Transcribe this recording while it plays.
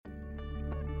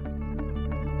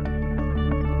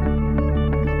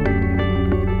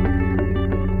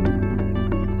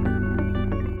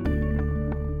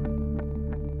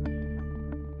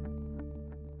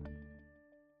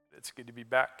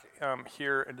back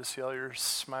here and to see all your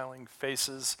smiling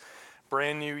faces.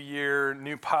 Brand new year,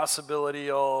 new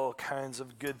possibility, all kinds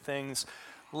of good things.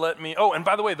 And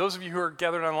by the way, those of you who are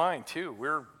gathered online too,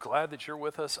 we're glad that you're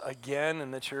with us again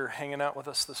and that you're hanging out with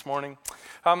us this morning.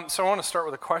 So I want to start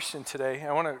with a question today.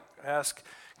 I want to ask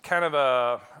kind of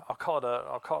I'll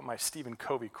call it my Stephen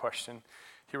Covey question.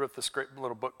 He wrote this great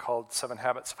little book called 7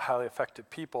 Habits of Highly Effective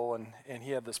People, and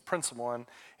he had this principle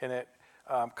in it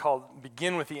called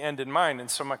Begin with the End in Mind. And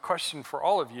so my question for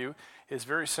all of you is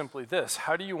very simply this: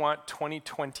 how do you want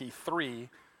 2023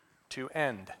 to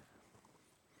end?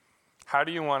 How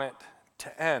do you want it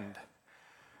to end?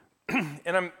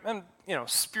 And I'm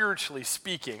spiritually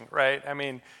speaking, right? I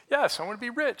mean, yes, I want to be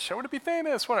rich, I want to be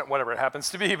famous, whatever it happens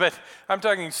to be, but I'm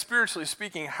talking spiritually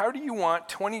speaking. How do you want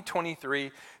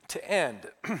 2023 to end?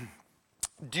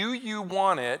 Do you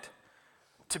want it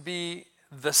to be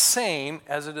the same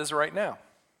as it is right now?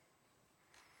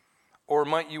 Or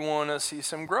might you want to see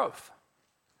some growth?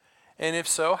 And if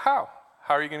so, how?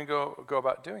 How are you going to go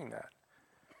about doing that?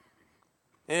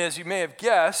 And as you may have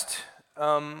guessed,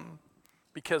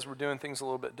 because we're doing things a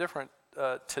little bit different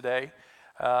today,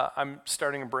 I'm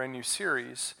starting a brand new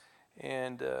series,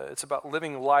 and it's about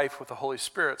living life with the Holy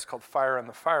Spirit. It's called Fire in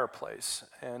the Fireplace.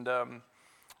 And the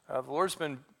Lord's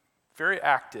been very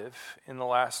active in the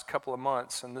last couple of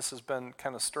months, and this has been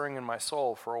kind of stirring in my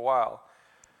soul for a while.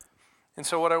 And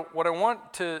so what I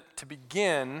want to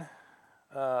begin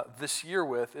this year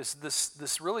with is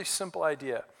this really simple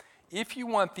idea. If you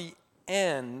want the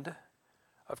end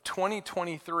of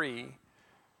 2023,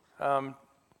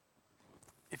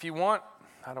 if you want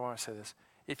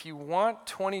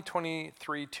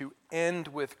 2023 to end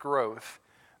with growth,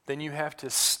 then you have to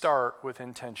start with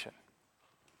intention.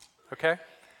 Okay?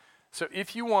 So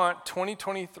if you want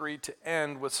 2023 to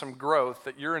end with some growth,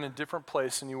 that you're in a different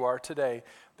place than you are today,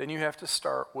 then you have to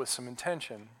start with some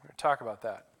intention. We're going to talk about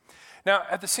that. Now,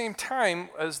 at the same time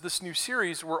as this new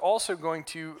series, we're also going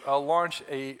to launch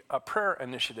a prayer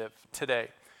initiative today.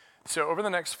 So over the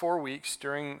next 4 weeks,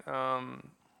 during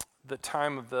the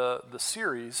time of the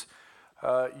series,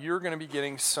 you're going to be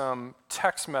getting some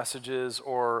text messages,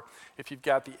 or if you've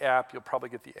got the app, you'll probably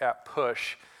get the app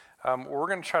push. We're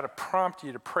going to try to prompt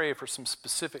you to pray for some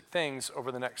specific things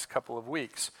over the next couple of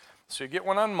weeks. So you get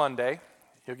one on Monday,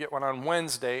 you'll get one on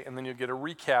Wednesday, and then you'll get a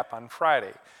recap on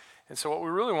Friday. And so what we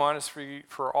really want is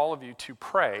for all of you to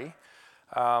pray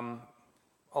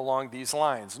along these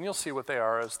lines. And you'll see what they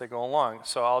are as they go along.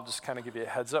 So I'll just kind of give you a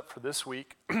heads up for this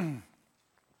week.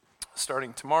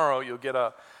 Starting tomorrow, you'll get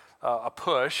a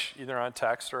push, either on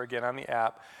text or again on the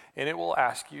app, and it will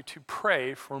ask you to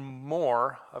pray for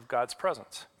more of God's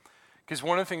presence. Because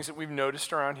one of the things that we've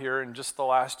noticed around here in just the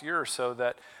last year or so,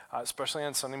 that especially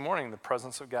on Sunday morning, the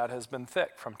presence of God has been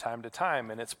thick from time to time,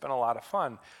 and it's been a lot of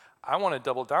fun. I want to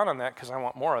double down on that because I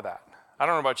want more of that. I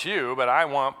don't know about you, but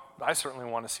I certainly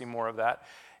want to see more of that,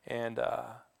 and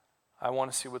I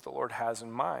want to see what the Lord has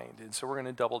in mind. And so we're going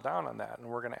to double down on that, and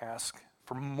we're going to ask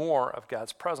for more of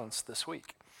God's presence this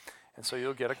week. And so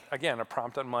you'll get, again, a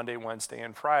prompt on Monday, Wednesday,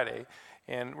 and Friday,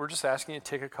 and we're just asking you to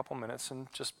take a couple minutes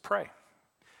and just pray.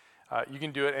 You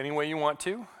can do it any way you want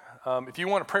to. If you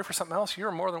want to pray for something else,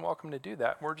 you're more than welcome to do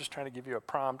that. We're just trying to give you a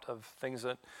prompt of things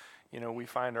that we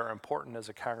find are important as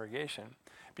a congregation.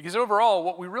 Because overall,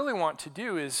 what we really want to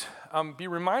do is be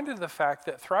reminded of the fact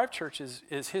that Thrive Church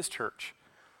is His church.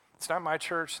 It's not my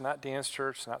church, it's not Dan's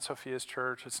church, it's not Sophia's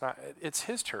church, it's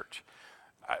His church.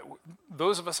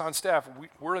 Those of us on staff,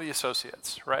 we're the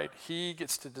associates, right? He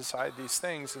gets to decide these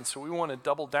things, and so we want to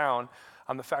double down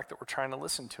on the fact that we're trying to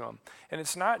listen to Him. And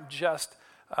it's not just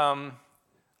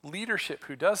leadership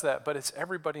who does that, but it's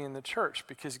everybody in the church,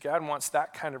 because God wants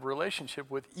that kind of relationship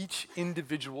with each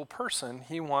individual person.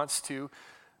 He wants to,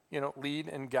 lead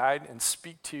and guide and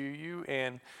speak to you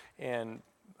and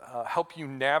help you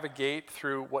navigate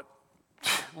through what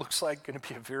looks like going to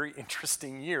be a very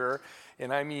interesting year,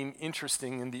 and I mean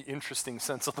interesting in the interesting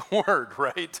sense of the word,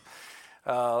 right?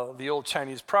 The old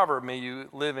Chinese proverb, may you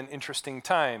live in interesting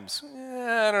times.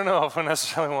 I don't know if I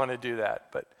necessarily want to do that,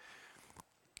 but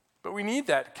we need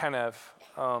that kind of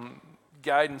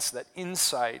guidance, that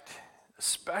insight,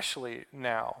 especially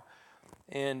now.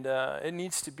 And it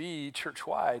needs to be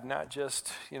church-wide, not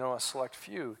just, a select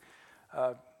few.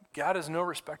 God is no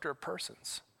respecter of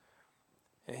persons.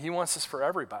 And He wants this for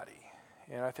everybody.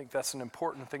 And I think that's an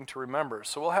important thing to remember.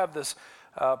 So we'll have this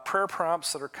prayer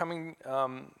prompts that are coming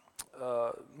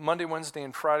Monday, Wednesday,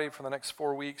 and Friday for the next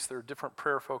 4 weeks. There are different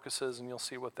prayer focuses, and you'll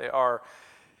see what they are.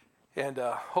 And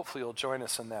hopefully you'll join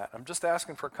us in that. I'm just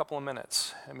asking for a couple of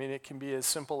minutes. I mean, it can be as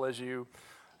simple as you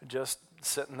just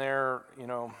sitting there,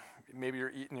 maybe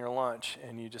you're eating your lunch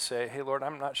and you just say, hey, Lord,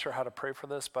 I'm not sure how to pray for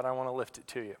this, but I want to lift it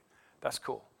to you. That's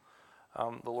cool.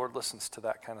 The Lord listens to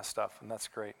that kind of stuff, and that's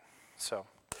great. So,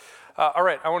 all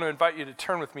right, I want to invite you to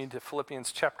turn with me to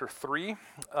Philippians chapter 3,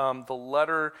 the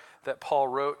letter that Paul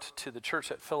wrote to the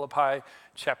church at Philippi,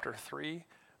 chapter 3,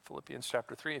 Philippians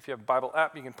chapter 3. If you have a Bible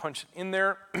app, you can punch it in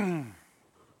there.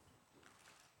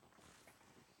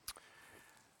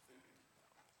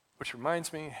 Which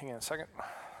reminds me, hang on a second.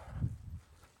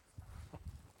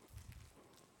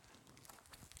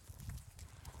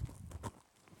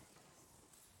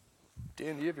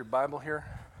 Dan, do you have your Bible here?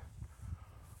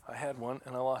 I had one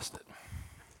and I lost it.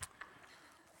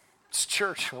 It's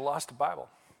church, we lost a Bible.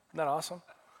 Isn't that awesome?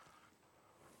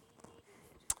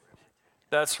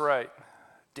 That's right.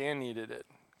 Dan needed it.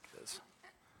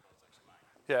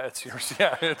 Yeah, it's yours.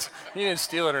 Yeah, you didn't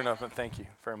steal it or nothing. Thank you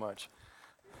very much.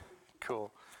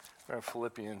 Cool. We're in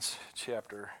Philippians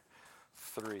chapter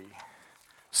 3.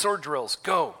 Sword drills,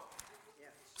 go.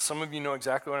 Some of you know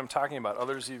exactly what I'm talking about.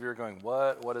 Others of you are going,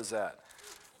 what? What is that?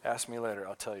 Ask me later,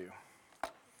 I'll tell you.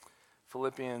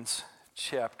 Philippians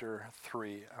chapter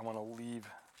 3. I want to read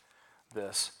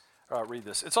this.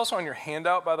 It's also on your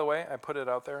handout, by the way. I put it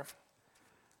out there.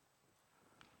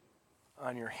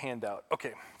 On your handout.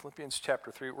 Okay, Philippians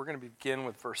chapter 3. We're going to begin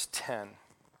with verse 10.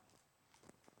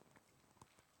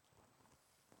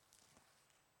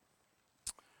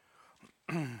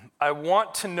 I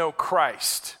want to know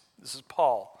Christ. This is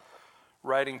Paul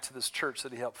writing to this church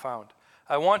that he helped found.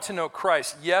 I want to know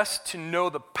Christ, yes, to know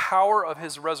the power of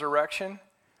his resurrection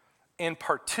and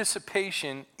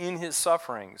participation in his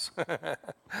sufferings.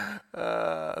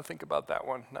 Think about that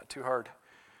one, not too hard.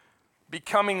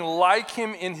 Becoming like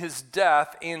him in his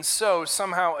death, and so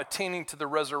somehow attaining to the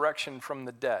resurrection from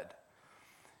the dead.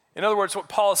 In other words, what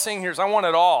Paul is saying here is, I want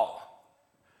it all.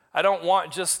 I don't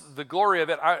want just the glory of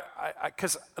it,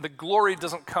 because the glory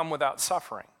doesn't come without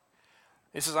suffering.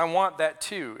 He says, I want that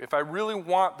too. If I really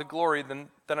want the glory, then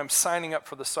I'm signing up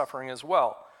for the suffering as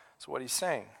well. That's what he's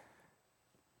saying.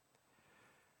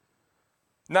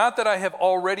 Not that I have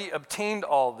already obtained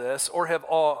all this or have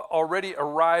already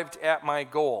arrived at my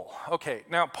goal. Okay,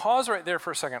 now pause right there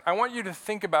for a second. I want you to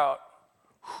think about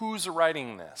who's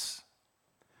writing this.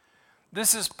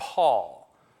 This is Paul.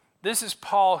 This is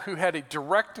Paul, who had a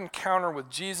direct encounter with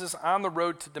Jesus on the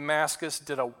road to Damascus,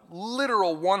 did a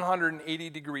literal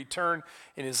 180-degree turn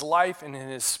in his life and in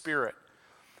his spirit.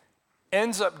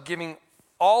 Ends up giving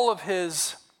all of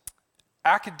his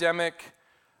academic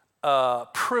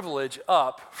privilege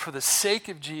up for the sake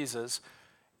of Jesus,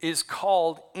 is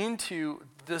called into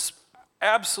this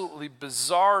absolutely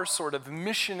bizarre sort of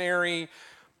missionary,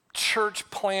 church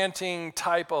planting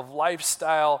type of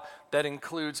lifestyle that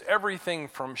includes everything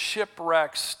from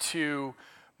shipwrecks to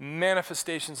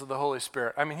manifestations of the Holy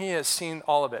Spirit. I mean, he has seen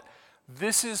all of it.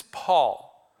 This is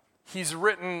Paul. He's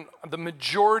written the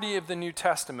majority of the New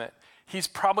Testament. He's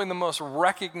probably the most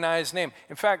recognized name.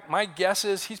 In fact, my guess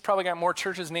is he's probably got more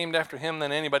churches named after him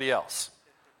than anybody else.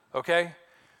 Okay?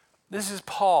 This is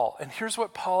Paul. And here's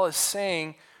what Paul is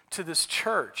saying to this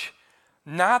church.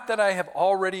 Not that I have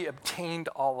already obtained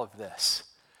all of this.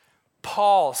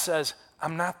 Paul says,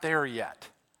 I'm not there yet.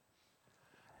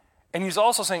 And he's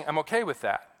also saying, I'm okay with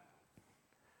that.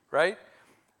 Right?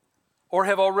 Or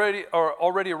have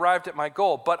already arrived at my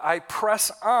goal, but I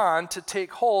press on to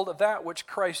take hold of that which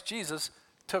Christ Jesus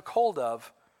took hold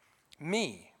of,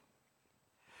 me.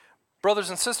 Brothers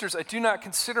and sisters, I do not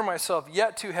consider myself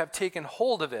yet to have taken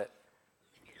hold of it.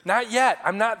 Not yet.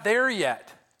 I'm not there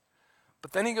yet.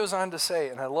 But then he goes on to say,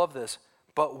 and I love this,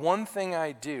 but one thing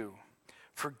I do,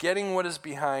 forgetting what is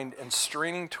behind and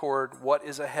straining toward what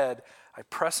is ahead, I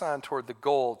press on toward the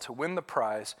goal to win the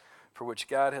prize for which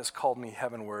God has called me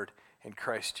heavenward in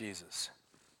Christ Jesus.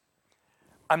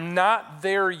 I'm not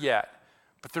there yet,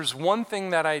 but there's one thing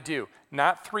that I do.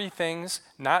 Not 3 things,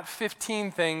 not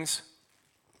 15 things,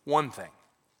 one thing.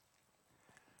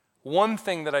 One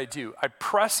thing that I do. I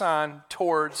press on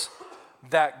towards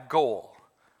that goal.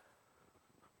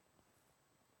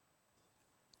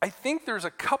 I think there's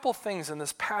a couple things in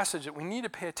this passage that we need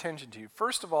to pay attention to.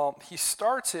 First of all, he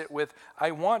starts it with, I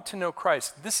want to know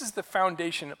Christ. This is the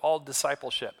foundation of all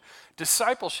discipleship.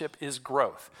 Discipleship is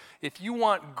growth. If you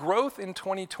want growth in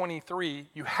 2023,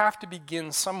 you have to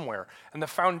begin somewhere. And the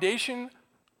foundation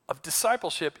of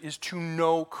discipleship is to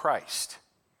know Christ,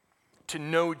 to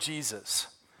know Jesus.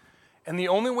 And the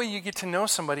only way you get to know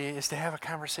somebody is to have a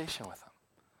conversation with them,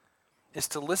 is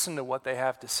to listen to what they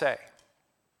have to say.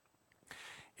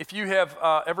 If you have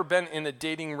ever been in a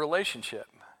dating relationship,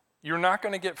 you're not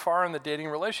going to get far in the dating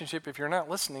relationship if you're not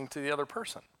listening to the other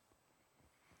person.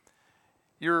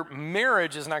 Your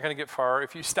marriage is not going to get far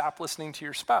if you stop listening to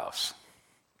your spouse.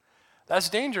 That's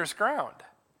dangerous ground.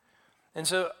 And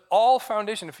so all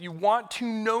foundation, if you want to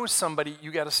know somebody,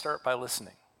 you got to start by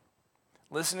listening.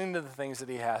 Listening to the things that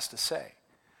he has to say.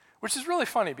 Which is really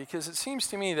funny because it seems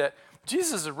to me that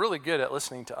Jesus is really good at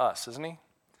listening to us, isn't he?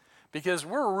 Because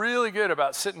we're really good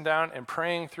about sitting down and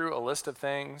praying through a list of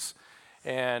things.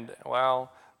 And,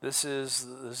 well, this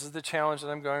is the challenge that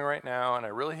I'm going right now, and I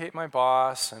really hate my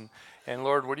boss, and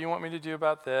Lord, what do you want me to do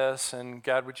about this? And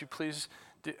God, would you please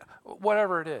do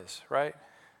whatever it is, right?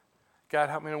 God,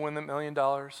 help me to win the $1 million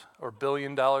or $1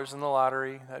 billion in the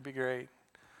lottery. That'd be great.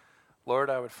 Lord,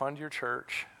 I would fund your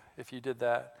church if you did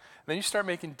that. And then you start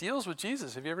making deals with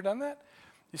Jesus. Have you ever done that?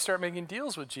 You start making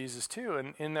deals with Jesus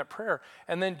too in that prayer.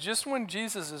 And then just when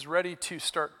Jesus is ready to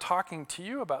start talking to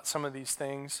you about some of these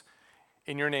things,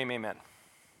 in your name, amen.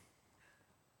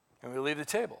 And we leave the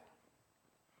table.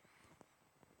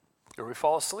 Or we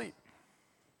fall asleep.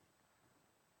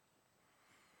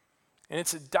 And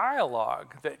it's a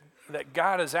dialogue that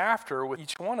God is after with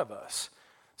each one of us.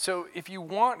 So if you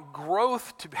want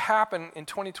growth to happen in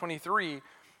 2023,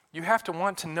 you have to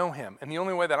want to know him. And the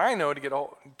only way that I know to get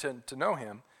to know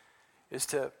him is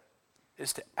to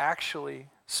actually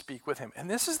speak with him. And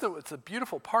this is the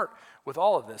beautiful part with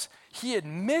all of this.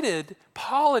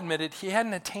 Paul admitted he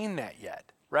hadn't attained that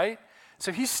yet, right?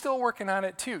 So he's still working on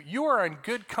it too. You are in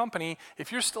good company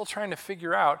if you're still trying to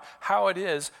figure out how it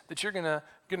is that you're gonna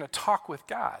talk with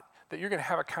God, that you're gonna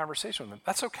have a conversation with him.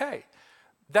 That's okay.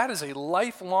 That is a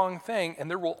lifelong thing, and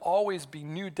there will always be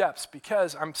new depths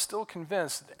because I'm still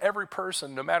convinced that every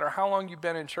person, no matter how long you've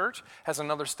been in church, has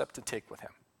another step to take with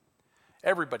him.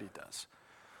 Everybody does.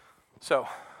 So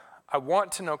I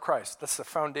want to know Christ. That's the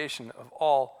foundation of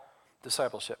all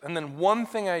discipleship. And then one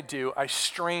thing I do, I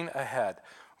strain ahead.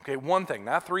 Okay, one thing,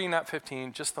 not 3, not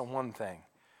 15, just the one thing.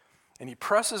 And he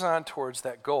presses on towards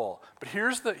that goal. But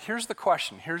here's the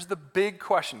question. Here's the big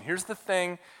question. Here's the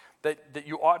thing that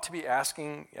you ought to be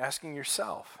asking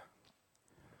yourself.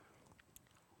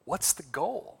 What's the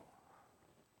goal?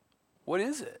 What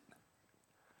is it?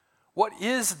 What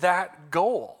is that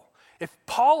goal? If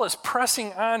Paul is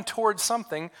pressing on towards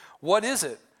something, what is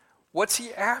it? What's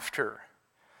he after?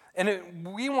 And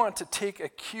we want to take a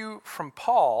cue from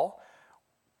Paul.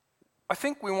 I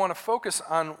think we want to focus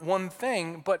on one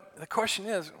thing, but the question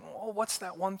is, well, what's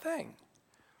that one thing?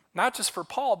 Not just for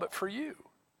Paul, but for you.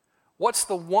 What's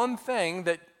the one thing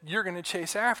that you're going to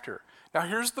chase after? Now,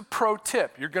 here's the pro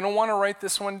tip. You're going to want to write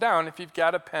this one down if you've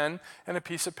got a pen and a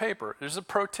piece of paper. There's a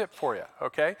pro tip for you,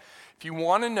 okay? If you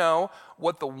want to know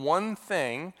what the one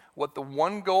thing, what the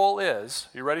one goal is,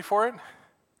 you ready for it?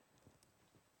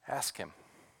 Ask him.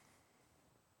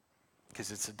 Because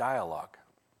it's a dialogue.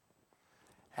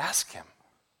 Ask him.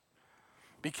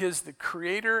 Because the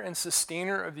creator and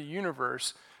sustainer of the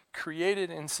universe created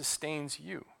and sustains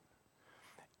you.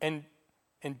 And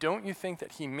don't you think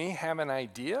that he may have an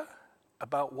idea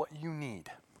about what you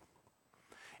need?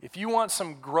 If you want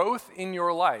some growth in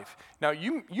your life, now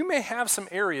you may have some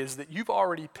areas that you've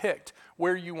already picked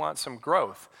where you want some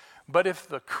growth. But if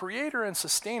the creator and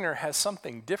sustainer has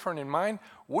something different in mind,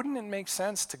 wouldn't it make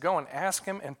sense to go and ask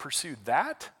him and pursue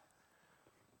that?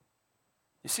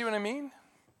 You see what I mean?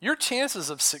 Your chances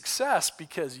of success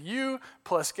because you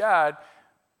plus God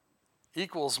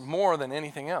equals more than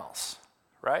anything else,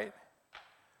 right?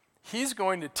 He's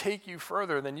going to take you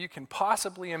further than you can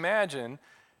possibly imagine,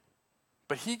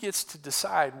 but he gets to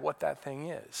decide what that thing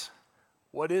is.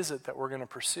 What is it that we're going to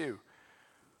pursue?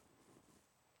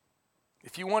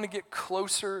 If you want to get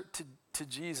closer to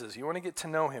Jesus, you want to get to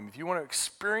know him, if you want to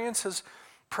experience his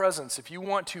presence, if you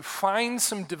want to find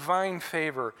some divine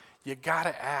favor, you got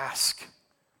to ask.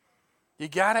 You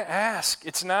got to ask.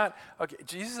 It's not, okay,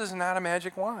 Jesus is not a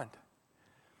magic wand.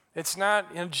 It's not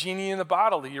a genie in the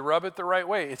bottle that you rub it the right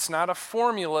way. It's not a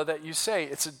formula that you say.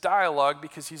 It's a dialogue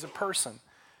because he's a person.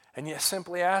 And you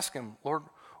simply ask him, Lord,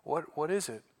 what is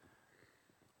it?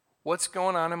 What's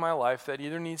going on in my life that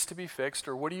either needs to be fixed,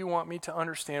 or what do you want me to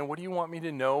understand? What do you want me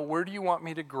to know? Where do you want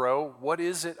me to grow? What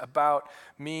is it about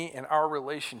me and our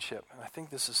relationship? And I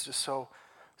think this is just so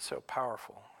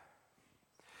powerful.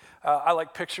 I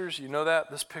like pictures. You know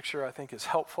that. This picture, I think, is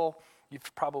helpful.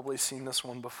 You've probably seen this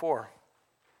one before.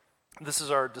 This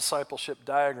is our discipleship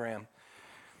diagram.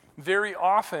 Very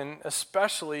often,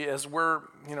 especially as we're,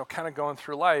 kind of going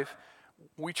through life,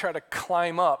 we try to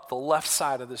climb up the left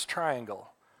side of this triangle.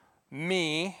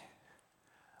 Me,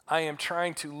 I am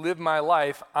trying to live my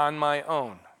life on my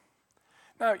own.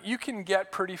 Now, you can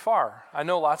get pretty far. I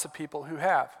know lots of people who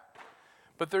have.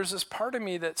 But there's this part of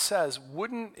me that says,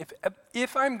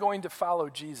 if I'm going to follow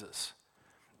Jesus,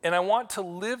 and I want to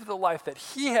live the life that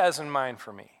he has in mind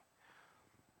for me,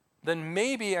 then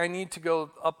maybe I need to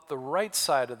go up the right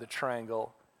side of the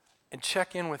triangle and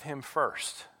check in with him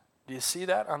first. Do you see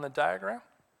that on the diagram?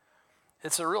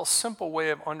 It's a real simple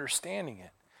way of understanding it,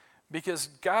 because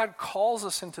God calls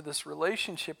us into this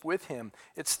relationship with him.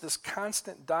 It's this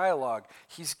constant dialogue.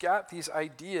 He's got these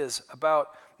ideas about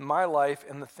my life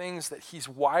and the things that he's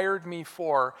wired me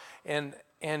for, and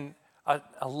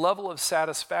a level of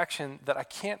satisfaction that I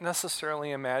can't necessarily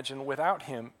imagine without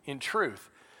him in truth.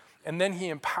 And then he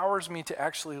empowers me to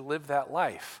actually live that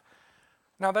life.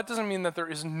 Now, that doesn't mean that there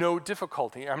is no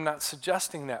difficulty. I'm not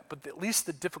suggesting that, but at least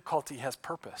the difficulty has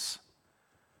purpose.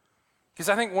 Because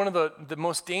I think one of the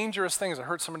most dangerous things, I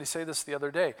heard somebody say this the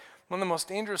other day, one of the most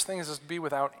dangerous things is to be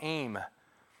without aim.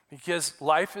 Because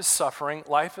life is suffering,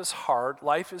 life is hard,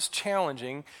 life is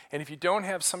challenging, and if you don't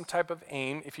have some type of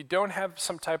aim, if you don't have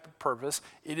some type of purpose,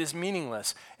 it is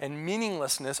meaningless. And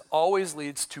meaninglessness always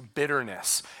leads to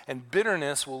bitterness, and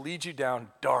bitterness will lead you down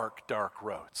dark, dark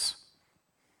roads.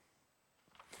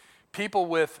 People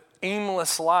with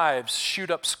aimless lives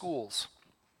shoot up schools.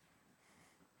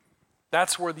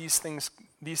 That's where these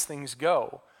things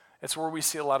go. It's where we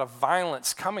see a lot of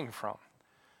violence coming from.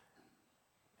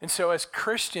 And so as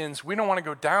Christians, we don't want to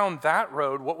go down that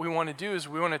road. What we want to do is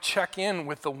we want to check in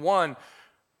with the one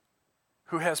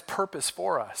who has purpose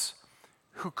for us,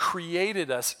 who created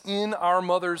us in our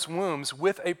mother's wombs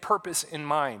with a purpose in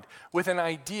mind, with an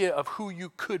idea of who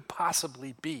you could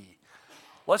possibly be.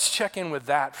 Let's check in with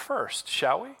that first,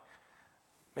 shall we?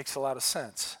 Makes a lot of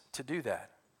sense to do that.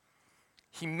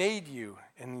 He made you,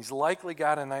 and he's likely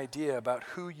got an idea about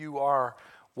who you are,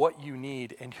 what you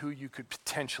need, and who you could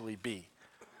potentially be.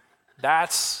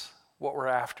 That's what we're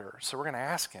after. So we're going to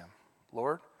ask him,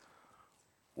 Lord,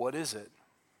 what is it?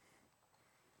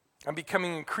 I'm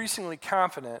becoming increasingly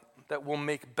confident that we'll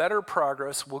make better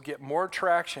progress, we'll get more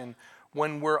traction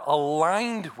when we're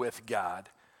aligned with God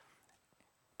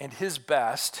and his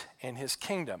best and his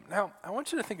kingdom. Now, I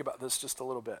want you to think about this just a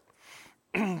little bit.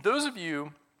 Those of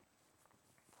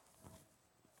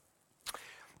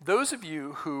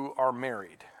you who are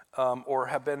married or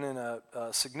have been in a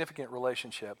significant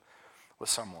relationship with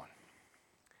someone,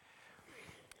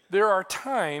 there are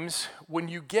times when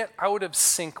you get out of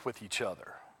sync with each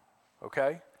other,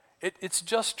 okay? It's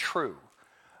just true.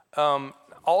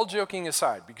 All joking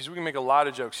aside, because we can make a lot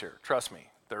of jokes here, trust me,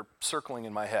 they're circling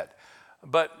in my head.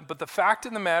 But the fact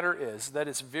of the matter is that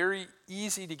it's very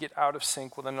easy to get out of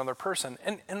sync with another person.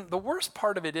 And the worst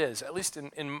part of it is, at least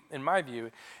in my view,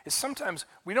 is sometimes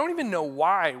we don't even know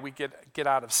why we get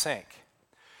out of sync.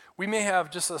 We may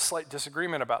have just a slight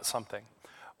disagreement about something,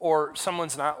 or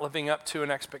someone's not living up to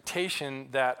an expectation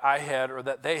that I had or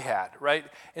that they had, right?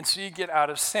 And so you get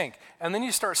out of sync. And then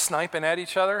you start sniping at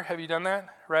each other. Have you done that,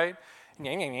 right?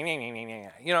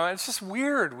 You know, it's just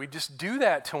weird. We just do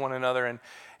that to one another.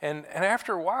 And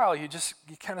after a while, you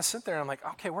kind of sit there and I'm like,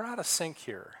 okay, we're out of sync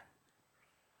here.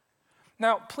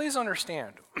 Now, please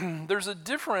understand, there's a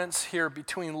difference here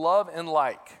between love and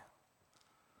like,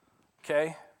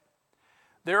 okay?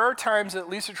 There are times that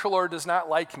Lisa Trelaw does not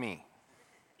like me.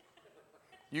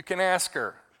 You can ask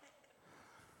her.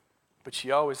 But she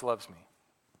always loves me.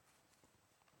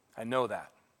 I know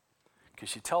that because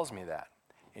she tells me that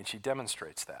and she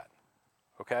demonstrates that,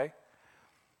 okay?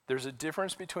 There's a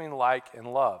difference between like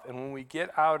and love. And when we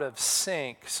get out of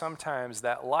sync, sometimes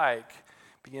that like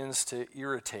begins to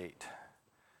irritate.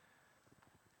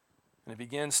 And it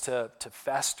begins to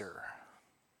fester.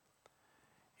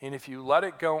 And if you let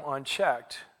it go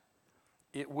unchecked,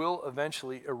 it will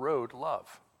eventually erode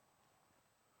love.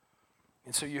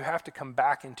 And so you have to come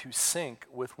back into sync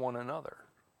with one another.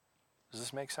 Does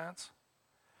this make sense?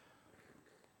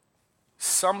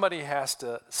 Somebody has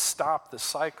to stop the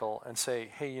cycle and say,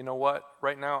 hey, you know what?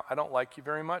 Right now, I don't like you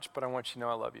very much, but I want you to know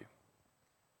I love you.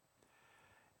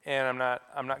 And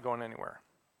I'm not going anywhere.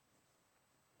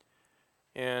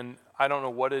 And I don't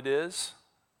know what it is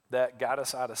that got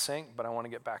us out of sync, but I want to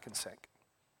get back in sync.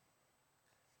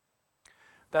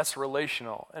 That's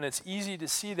relational. And it's easy to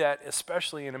see that,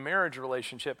 especially in a marriage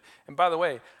relationship. And by the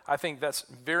way, I think that's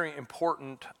very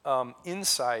important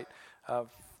insight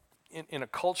in a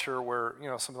culture where, you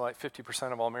know, something like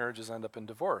 50% of all marriages end up in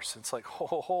divorce. It's like,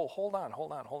 hold on.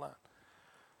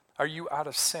 Are you out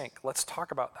of sync? Let's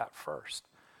talk about that first.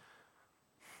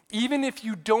 Even if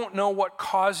you don't know what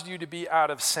caused you to be out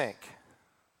of sync,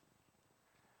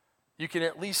 you can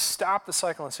at least stop the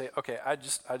cycle and say, okay,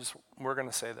 we're going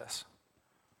to say this.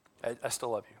 I still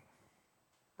love you,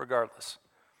 regardless.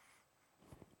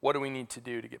 What do we need to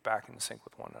do to get back in sync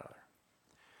with one another?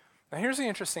 Now, here's the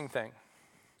interesting thing.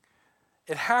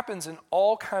 It happens in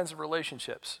all kinds of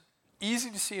relationships.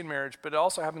 Easy to see in marriage, but it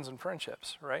also happens in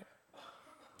friendships, right?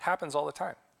 It happens all the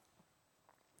time.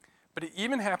 But it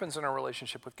even happens in our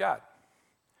relationship with God.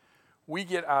 We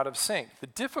get out of sync. The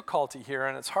difficulty here,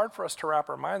 and it's hard for us to wrap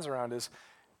our minds around, is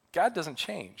God doesn't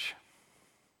change.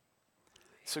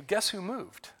 So guess who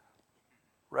moved,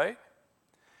 right?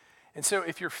 And so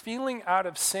if you're feeling out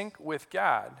of sync with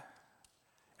God,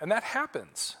 and that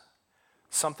happens,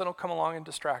 something will come along and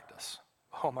distract us.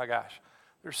 Oh my gosh,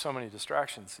 there's so many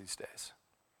distractions these days.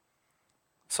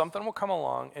 Something will come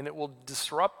along and it will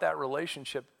disrupt that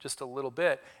relationship just a little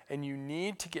bit, and you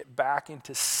need to get back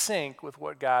into sync with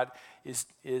what God is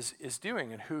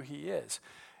doing and who he is.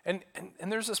 And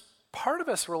there's this part of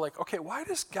us where we're like, okay, why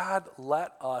does God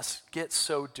let us get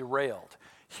so derailed?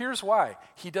 Here's why.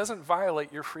 He doesn't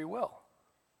violate your free will.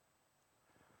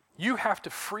 You have to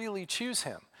freely choose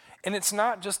him. And it's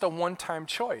not just a one-time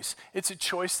choice. It's a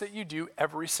choice that you do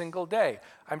every single day.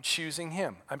 I'm choosing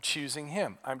him. I'm choosing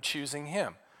him. I'm choosing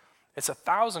him. It's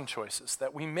 1,000 choices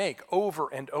that we make over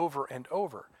and over and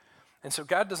over. And so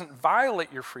God doesn't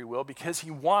violate your free will because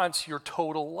he wants your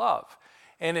total love.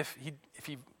 And if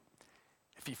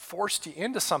he forced you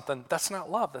into something, that's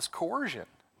not love, that's coercion.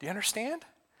 Do you understand?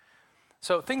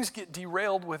 So things get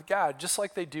derailed with God just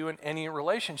like they do in any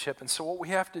relationship. And so what we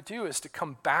have to do is to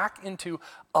come back into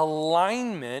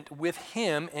alignment with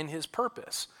him and his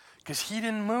purpose. Because he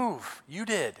didn't move, you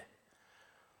did.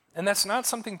 And that's not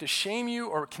something to shame you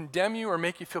or condemn you or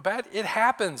make you feel bad. It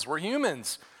happens, we're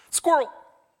humans. Squirrel,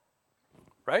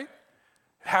 right?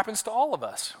 It happens to all of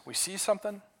us. We see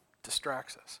something,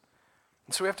 distracts us.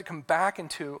 And so we have to come back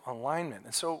into alignment.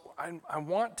 And so I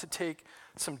want to take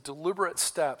some deliberate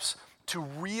steps to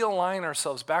realign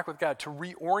ourselves back with God, to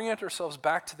reorient ourselves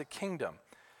back to the kingdom.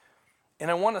 And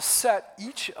I want to set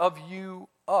each of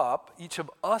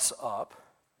us up,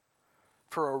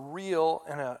 for a real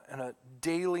and a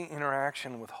daily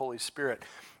interaction with Holy Spirit.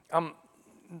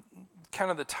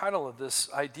 Kind of the title of this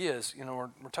idea is, we're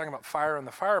talking about fire in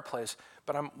the fireplace,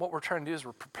 but what we're trying to do is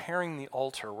we're preparing the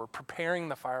altar, we're preparing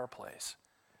the fireplace,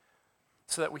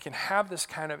 so that we can have this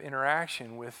kind of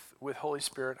interaction with Holy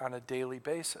Spirit on a daily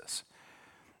basis.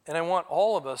 And I want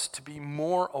all of us to be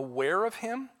more aware of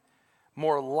him,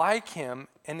 more like him,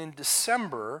 and in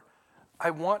December,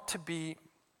 I want to be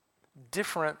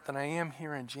different than I am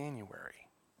here in January.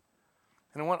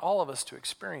 And I want all of us to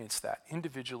experience that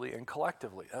individually and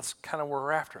collectively. That's kind of where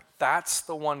we're after. That's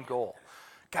the one goal.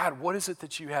 God, what is it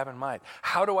that you have in mind?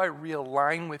 How do I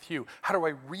realign with you? How do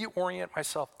I reorient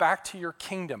myself back to your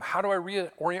kingdom? How do I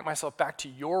reorient myself back to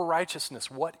your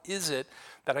righteousness? What is it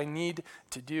that I need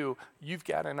to do? You've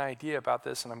got an idea about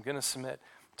this, and I'm going to submit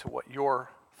to what your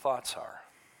thoughts are.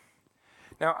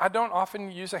 Now, I don't often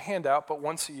use a handout, but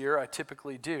once a year I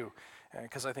typically do,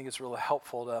 because I think it's really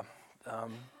helpful to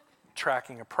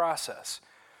tracking a process.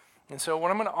 And so what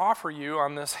I'm going to offer you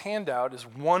on this handout is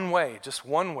one way, just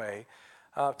one way,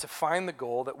 to find the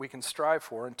goal that we can strive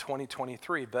for in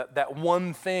 2023, that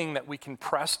one thing that we can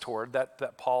press toward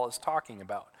that Paul is talking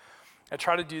about. I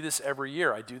try to do this every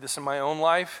year. I do this in my own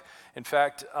life. In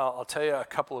fact, I'll tell you, a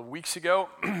couple of weeks ago,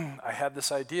 I had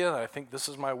this idea that I think this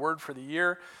is my word for the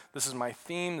year. This is my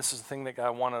theme. This is the thing that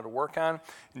God wanted to work on.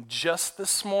 And just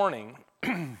this morning,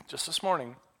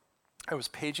 I was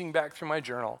paging back through my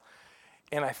journal,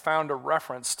 and I found a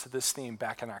reference to this theme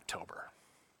back in October.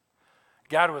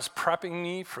 God was prepping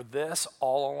me for this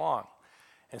all along.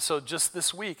 And so just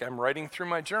this week, I'm writing through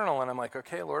my journal, and I'm like,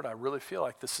 okay, Lord, I really feel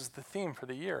like this is the theme for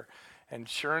the year. And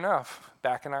sure enough,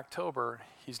 back in October,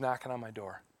 he's knocking on my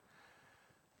door.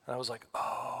 And I was like,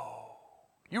 oh,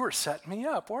 you were setting me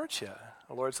up, weren't you?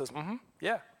 The Lord says,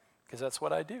 yeah, because that's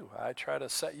what I do. I try to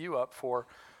set you up for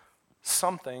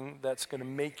something that's going to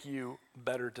make you a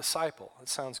better disciple. It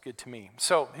sounds good to me.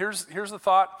 So here's the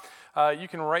thought. You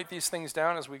can write these things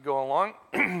down as we go along.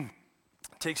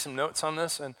 Take some notes on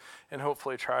this and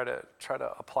hopefully try to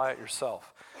apply it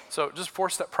yourself. So just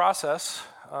 4-step process,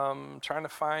 trying to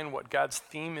find what God's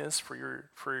theme is for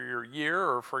your year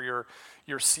or for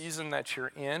your season that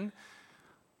you're in.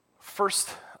 First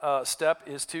step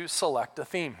is to select a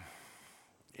theme.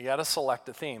 You got to select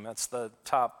a theme. That's the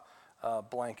top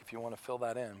blank if you want to fill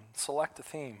that in. Select a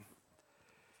theme.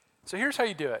 So here's how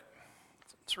you do it.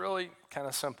 It's really kind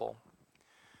of simple.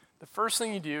 The first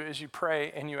thing you do is you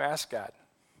pray and you ask God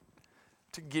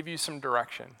to give you some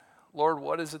direction. Lord,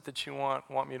 what is it that you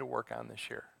want me to work on this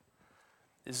year?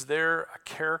 Is there a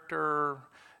character?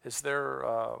 Is there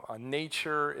a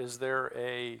nature? Is there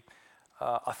a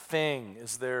thing?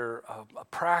 Is there a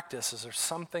practice? Is there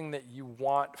something that you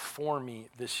want for me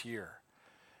this year?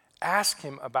 Ask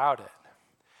him about it.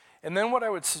 And then what I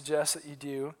would suggest that you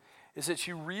do is that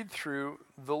you read through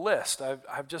the list.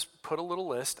 I've just put a little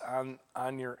list on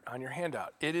your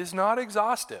handout. It is not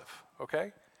exhaustive,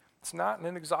 okay? It's not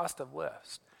an exhaustive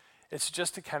list. It's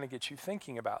just to kind of get you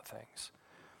thinking about things.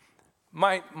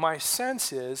 My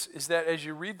sense is that as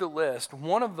you read the list,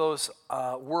 one of those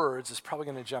words is probably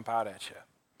going to jump out at you.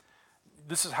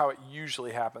 This is how it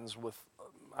usually happens with,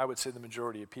 I would say, the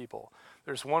majority of people.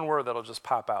 There's one word that'll just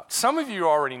pop out. Some of you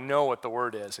already know what the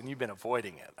word is, and you've been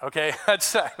avoiding it, okay?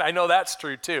 I know that's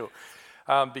true, too,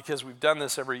 because we've done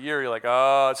this every year. You're like,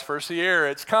 oh, it's first of the year.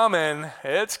 It's coming,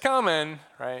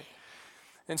 right?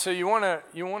 And so you want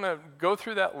to go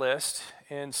through that list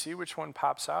and see which one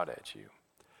pops out at you.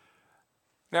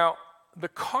 Now, the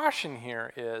caution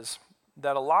here is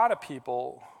that a lot of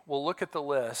people will look at the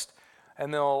list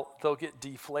and they'll get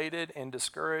deflated and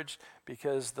discouraged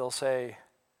because they'll say,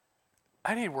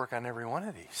 I need to work on every one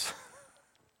of these.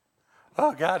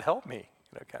 Oh, God, help me,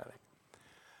 kind of thing.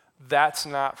 That's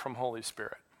not from Holy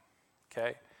Spirit,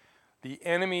 okay? The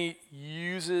enemy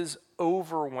uses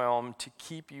overwhelm to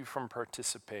keep you from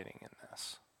participating in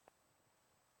this.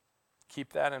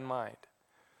 Keep that in mind.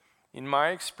 In my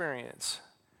experience,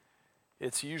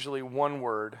 it's usually one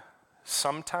word,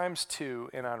 sometimes two,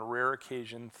 and on rare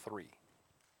occasion, three.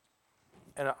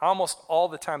 And almost all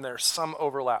the time there's some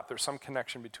overlap. There's some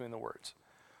connection between the words.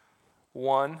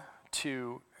 One,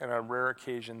 two, and on rare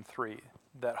occasion, three.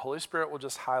 That Holy Spirit will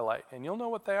just highlight, and you'll know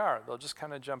what they are. They'll just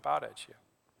kind of jump out at you.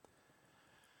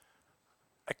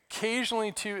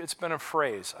 Occasionally, too, it's been a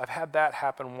phrase. I've had that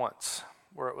happen once,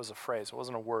 where it was a phrase. It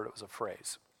wasn't a word, it was a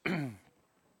phrase. And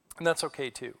that's okay,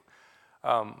 too.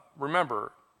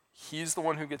 Remember, he's the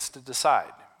one who gets to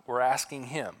decide. We're asking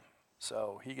him,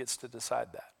 so he gets to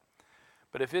decide that.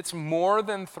 But if it's more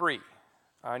than three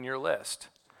on your list,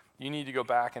 you need to go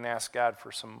back and ask God for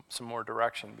some more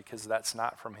direction, because that's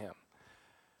not from him.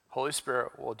 Holy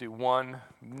Spirit will do one,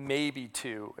 maybe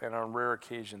two, and on rare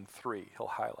occasion, three. He'll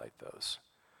highlight those.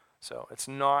 So it's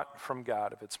not from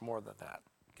God if it's more than that.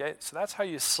 Okay, so that's how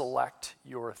you select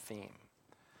your theme.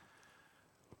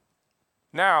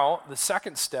 Now, the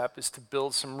second step is to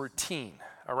build some routine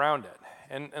around it.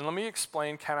 And let me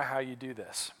explain kind of how you do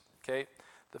this, okay?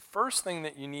 The first thing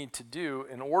that you need to do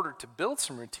in order to build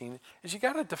some routine is you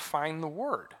got to define the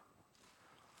word.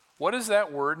 What does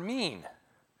that word mean?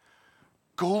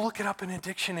 Go look it up in a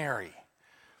dictionary.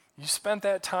 You spent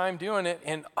that time doing it,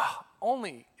 and if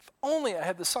only I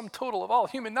had the sum total of all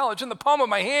human knowledge in the palm of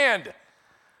my hand.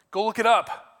 Go look it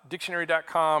up,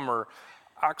 dictionary.com or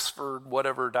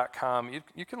oxfordwhatever.com.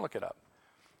 You can look it up.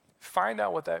 Find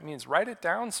out what that means. Write it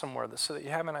down somewhere so that you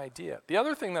have an idea. The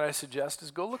other thing that I suggest is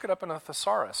go look it up in a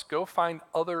thesaurus. Go find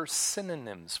other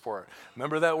synonyms for it.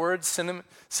 Remember that word,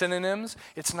 synonyms?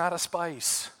 It's not a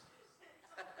spice.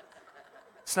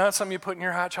 It's not something you put in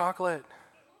your hot chocolate.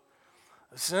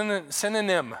 A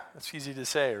synonym. That's easy to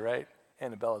say, right?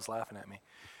 Annabella's laughing at me.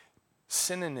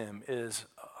 Synonym is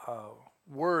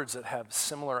words that have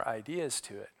similar ideas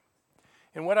to it.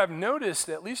 And what I've noticed,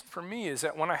 at least for me, is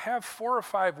that when I have 4 or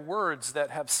 5 words that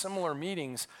have similar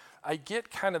meanings, I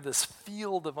get kind of this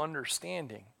field of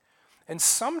understanding. And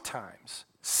sometimes,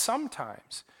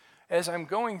 as I'm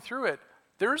going through it,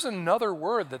 there's another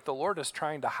word that the Lord is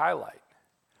trying to highlight.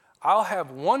 I'll have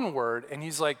one word, and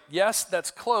he's like, yes,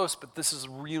 that's close, but this is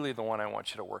really the one I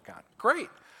want you to work on. Great,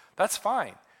 that's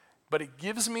fine. But it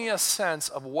gives me a sense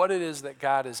of what it is that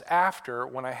God is after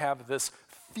when I have this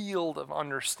field of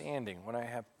understanding, when I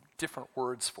have different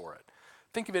words for it.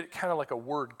 Think of it kind of like a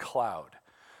word cloud.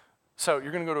 So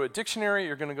you're going to go to a dictionary,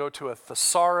 you're going to go to a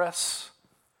thesaurus,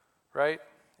 right?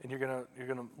 And you're going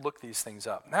to look these things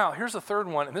up. Now, here's the third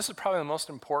one, and this is probably the most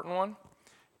important one.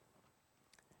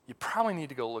 You probably need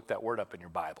to go look that word up in your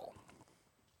Bible.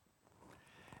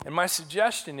 And my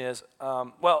suggestion is,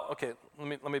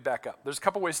 let me back up. There's a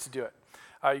couple ways to do it.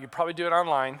 You could probably do it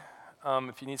online.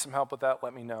 If you need some help with that,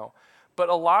 let me know. But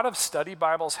a lot of study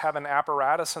Bibles have an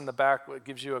apparatus in the back that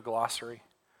gives you a glossary.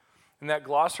 And that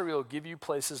glossary will give you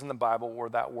places in the Bible where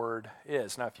that word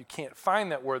is. Now, if you can't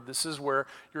find that word, this is where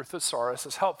your thesaurus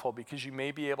is helpful, because you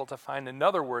may be able to find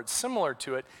another word similar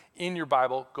to it in your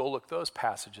Bible. Go look those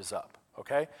passages up,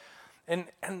 okay? And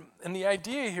the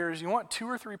idea here is you want 2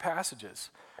 or 3 passages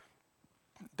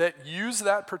that use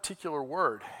that particular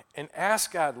word and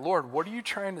ask God, Lord, what are you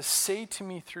trying to say to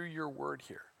me through your word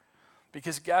here?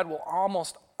 Because God will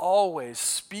almost always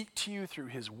speak to you through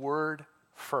his word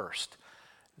first.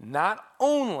 Not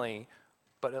only,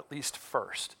 but at least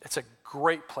first. It's a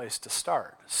great place to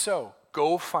start. So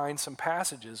go find some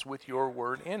passages with your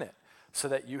word in it so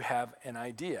that you have an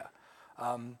idea.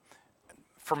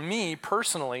 For me,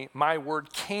 personally, my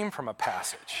word came from a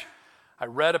passage. I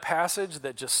read a passage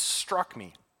that just struck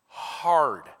me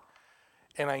hard,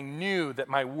 and I knew that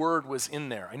my word was in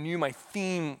there. I knew my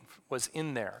theme was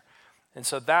in there. And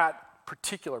so that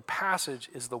particular passage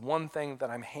is the one thing that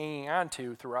I'm hanging on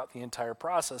to throughout the entire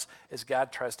process as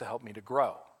God tries to help me to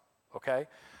grow, okay?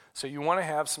 So you want to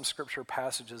have some scripture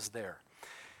passages there.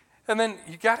 And then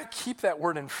you got to keep that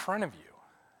word in front of you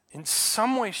in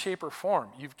some way, shape, or form.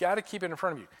 You've got to keep it in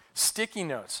front of you. Sticky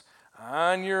notes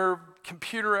on your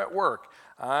computer at work,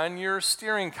 on your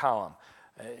steering column.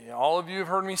 All of you have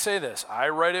heard me say this.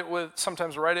 I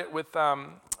sometimes write it with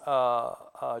dry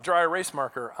erase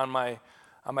marker on my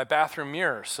bathroom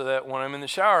mirror so that when I'm in the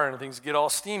shower and things get all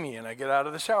steamy and I get out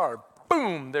of the shower,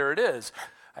 boom, there it is.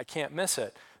 I can't miss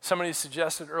it. Somebody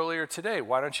suggested earlier today,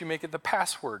 why don't you make it the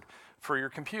password for your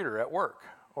computer at work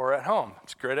or at home?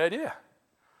 It's a great idea.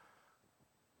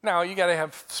 Now, you got to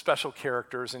have special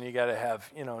characters and you got to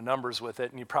have, numbers with it,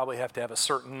 and you probably have to have a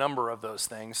certain number of those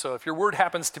things. So if your word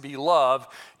happens to be love,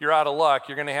 you're out of luck.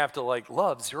 You're going to have to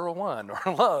love 01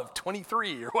 or love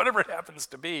 23 or whatever it happens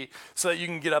to be so that you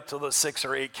can get up to those 6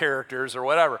 or 8 characters or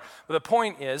whatever. But the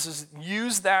point is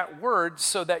use that word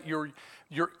so that you're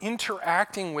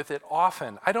interacting with it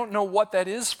often. I don't know what that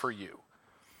is for you.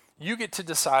 You get to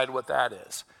decide what that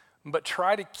is. But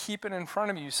try to keep it in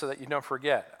front of you so that you don't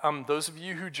forget. Those of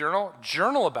you who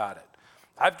journal about it.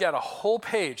 I've got a whole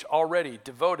page already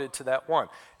devoted to that one.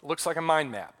 It looks like a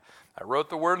mind map. I wrote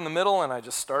the word in the middle and I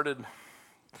just started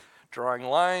drawing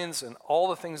lines and all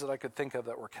the things that I could think of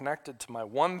that were connected to my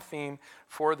one theme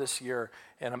for this year.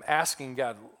 And I'm asking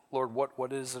God, Lord,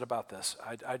 what is it about this?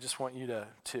 I just want you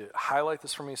to highlight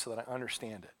this for me so that I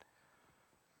understand it.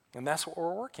 And that's what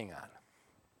we're working on.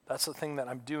 That's the thing that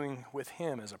I'm doing with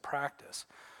him as a practice.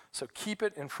 So keep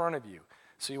it in front of you.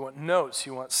 So you want notes,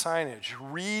 you want signage.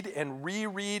 Read and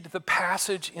reread the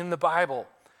passage in the Bible.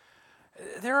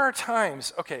 There are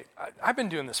times, okay, I've been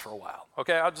doing this for a while,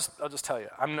 okay? I'll just tell you.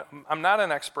 I'm not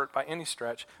an expert by any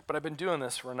stretch, but I've been doing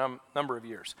this for a number of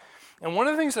years. And one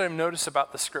of the things that I've noticed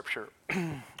about the scripture,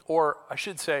 or I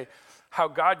should say, how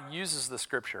God uses the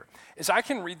scripture, is I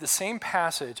can read the same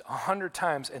passage 100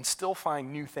 times and still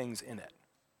find new things in it.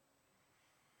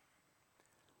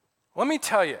 Let me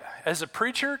tell you, as a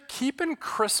preacher, keeping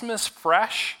Christmas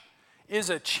fresh is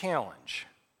a challenge.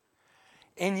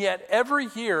 And yet every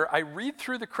year I read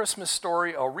through the Christmas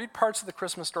story, I'll read parts of the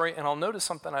Christmas story, and I'll notice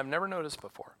something I've never noticed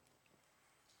before.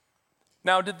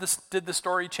 Now, did the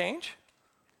story change?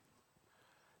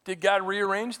 Did God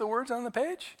rearrange the words on the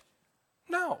page?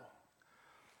 No.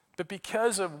 But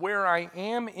because of where I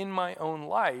am in my own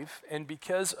life and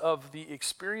because of the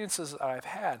experiences that I've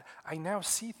had, I now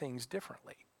see things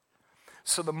differently.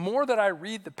 So the more that I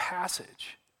read the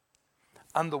passage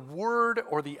on the word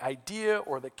or the idea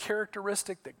or the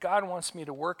characteristic that God wants me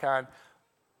to work on,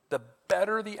 the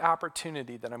better the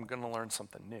opportunity that I'm going to learn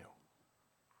something new.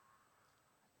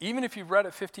 Even if you've read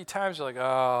it 50 times, you're like,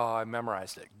 oh, I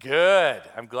memorized it. Good.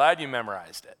 I'm glad you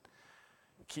memorized it.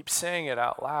 Keep saying it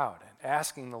out loud and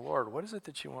asking the Lord, what is it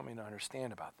that you want me to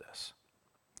understand about this?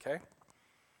 Okay?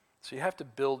 So you have to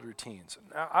build routines.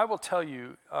 Now, I will tell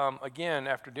you, again,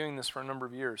 after doing this for a number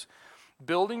of years,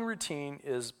 building routine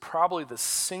is probably the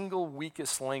single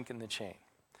weakest link in the chain.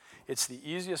 It's the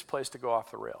easiest place to go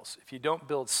off the rails. If you don't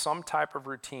build some type of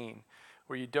routine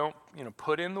where you don't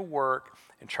put in the work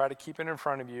and try to keep it in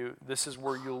front of you, this is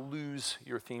where you'll lose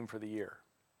your theme for the year.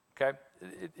 Okay?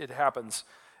 It happens.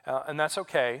 And that's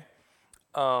okay.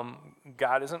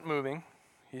 God isn't moving.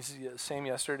 He's the same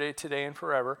yesterday, today, and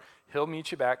forever. He'll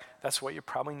meet you back. That's why you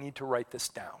probably need to write this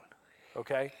down,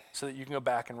 okay? So that you can go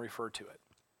back and refer to it.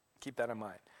 Keep that in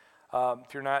mind.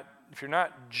 If you're not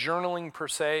journaling per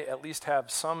se, at least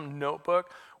have some notebook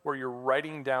where you're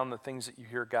writing down the things that you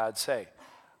hear God say.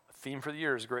 A theme for the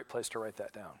year is a great place to write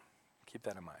that down. Keep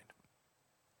that in mind.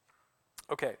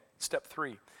 Okay, step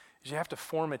 3 is you have to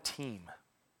form a team.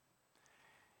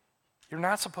 You're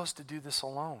not supposed to do this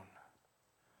alone.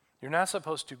 You're not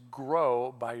supposed to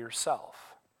grow by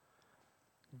yourself.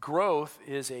 Growth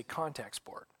is a contact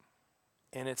sport,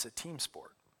 and it's a team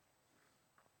sport.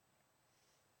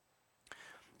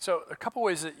 So a couple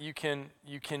ways that you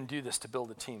can do this to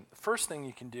build a team. The first thing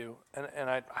you can do, and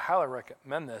I highly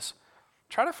recommend this,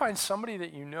 try to find somebody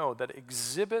that you know that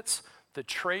exhibits the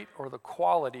trait or the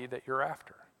quality that you're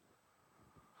after.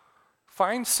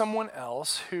 Find someone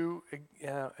else who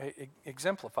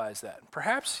exemplifies that.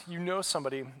 Perhaps you know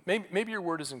somebody, maybe your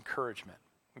word is encouragement,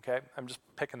 okay? I'm just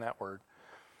picking that word.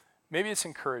 Maybe it's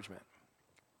encouragement.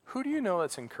 Who do you know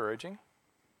that's encouraging?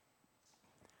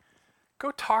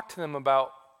 Go talk to them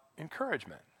about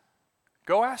encouragement.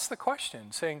 Go ask the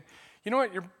question, saying, You know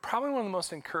what? You're probably one of the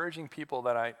most encouraging people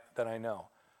that I know.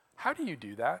 How do you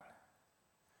do that?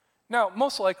 Now,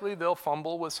 most likely they'll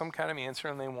fumble with some kind of answer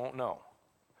and they won't know.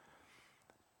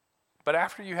 But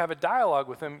after you have a dialogue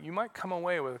with them, you might come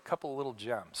away with a couple little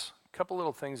gems, a couple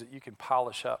little things that you can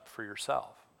polish up for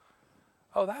yourself.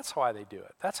 Oh, that's why they do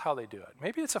it. That's how they do it.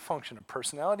 Maybe it's a function of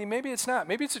personality. Maybe it's not.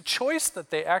 Maybe it's a choice that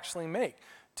they actually make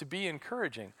to be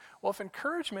encouraging. Well, if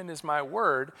encouragement is my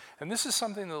word, and this is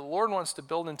something that the Lord wants to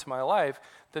build into my life,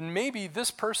 then maybe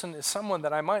this person is someone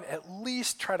that I might at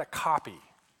least try to copy,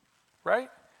 right?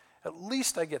 At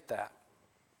least I get that.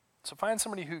 So find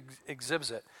somebody who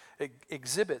exhibits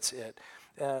it,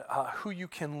 who you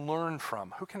can learn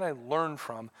from. Who can I learn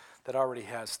from that already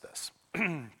has this?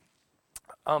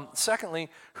 Secondly,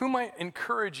 who might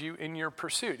encourage you in your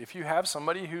pursuit? If you have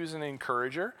somebody who's an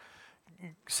encourager,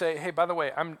 say, hey, by the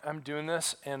way, I'm doing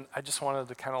this, and I just wanted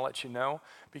to kind of let you know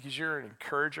because you're an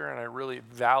encourager, and I really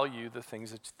value the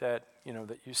things that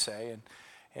you say,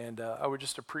 and I would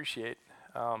just appreciate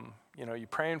you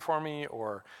praying for me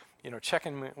or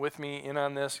checking with me in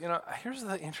on this. Here's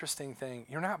the interesting thing: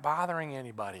 you're not bothering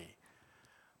anybody.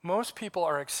 Most people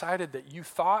are excited that you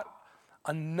thought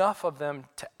enough of them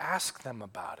to ask them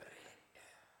about it.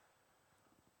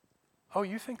 Oh,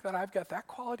 you think that I've got that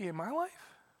quality in my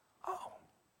life? Oh,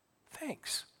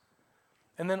 thanks.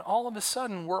 And then all of a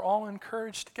sudden, we're all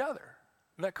encouraged together.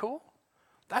 Isn't that cool?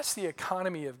 That's the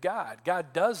economy of God.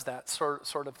 God does that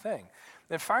sort of thing.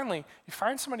 And finally, you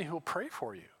find somebody who will pray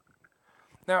for you.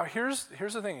 Now, here's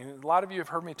the thing. A lot of you have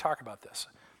heard me talk about this.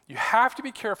 You have to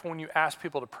be careful when you ask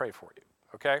people to pray for you,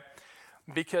 okay?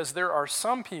 Because there are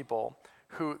some people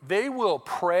who they will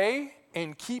pray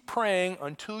and keep praying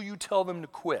until you tell them to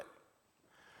quit.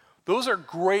 Those are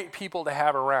great people to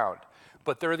have around,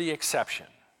 but they're the exception.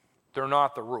 They're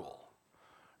not the rule,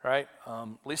 right?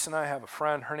 Lisa and I have a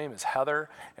friend. Her name is Heather,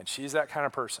 and she's that kind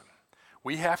of person.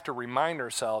 We have to remind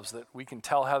ourselves that we can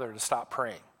tell Heather to stop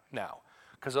praying now,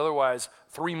 because otherwise,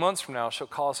 3 months from now, she'll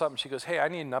call us up and she goes, hey, I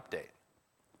need an update.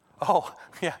 Oh,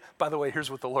 yeah, by the way, here's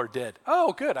what the Lord did.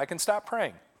 Oh, good, I can stop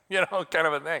praying, kind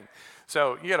of a thing.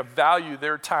 So you got to value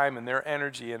their time and their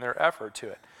energy and their effort to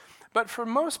it. But for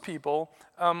most people,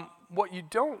 what you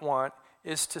don't want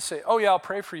is to say, oh yeah, I'll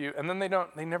pray for you, and then they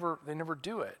never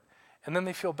do it. And then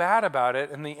they feel bad about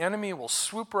it, and the enemy will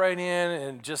swoop right in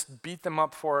and just beat them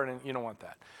up for it, and you don't want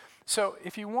that. So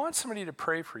if you want somebody to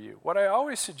pray for you, what I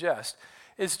always suggest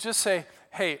is just say,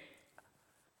 hey,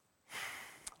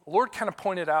 Lord kind of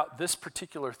pointed out this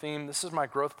particular theme. This is my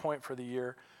growth point for the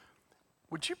year.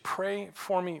 Would you pray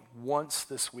for me once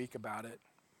this week about it?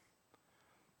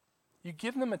 You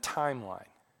give them a timeline.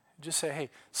 Just say, hey,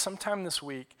 sometime this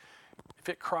week, if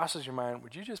it crosses your mind,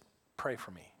 would you just pray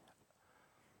for me?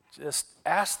 Just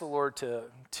ask the Lord to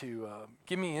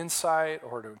give me insight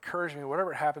or to encourage me,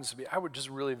 whatever it happens to be. I would just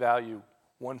really value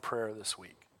one prayer this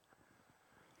week.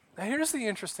 Now, here's the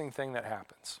interesting thing that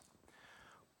happens.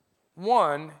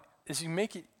 One is you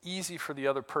make it easy for the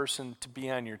other person to be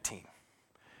on your team.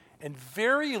 And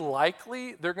very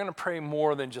likely, they're going to pray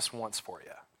more than just once for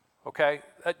you. Okay?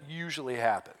 That usually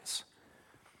happens.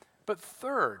 But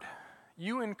third,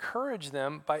 you encourage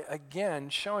them by, again,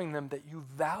 showing them that you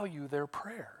value their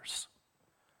prayers.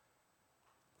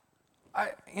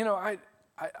 I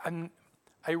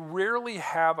rarely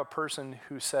have a person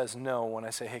who says no when I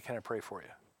say, hey, can I pray for you?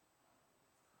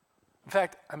 In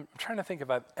fact, I'm trying to think if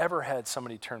I've ever had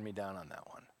somebody turn me down on that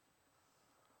one.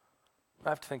 I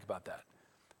have to think about that.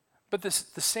 But the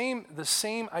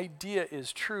same idea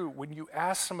is true when you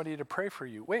ask somebody to pray for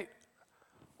you. Wait,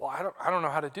 well, I don't know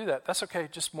how to do that. That's okay,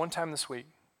 just one time this week.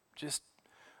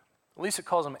 Lisa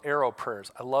calls them arrow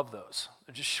prayers. I love those.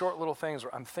 They're just short little things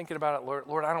where I'm thinking about it.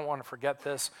 Lord, I don't want to forget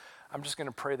this. I'm just going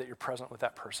to pray that you're present with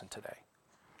that person today.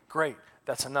 Great,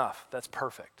 that's enough. That's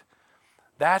perfect.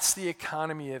 That's the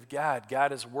economy of God.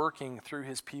 God is working through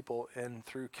his people and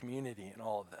through community and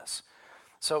all of this.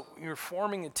 So you're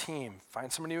forming a team.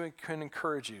 Find somebody who can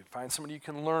encourage you. Find somebody you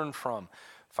can learn from.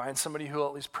 Find somebody who will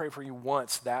at least pray for you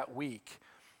once that week.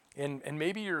 And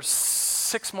maybe you're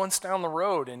 6 months down the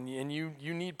road and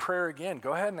you need prayer again.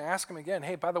 Go ahead and ask them again.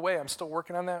 Hey, by the way, I'm still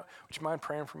working on that. Would you mind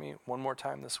praying for me one more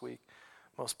time this week?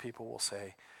 Most people will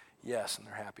say yes, and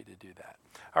they're happy to do that.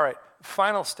 All right,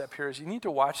 final step here is you need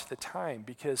to watch the time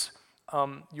because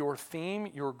your theme,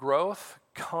 your growth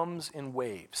comes in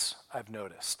waves, I've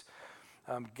noticed.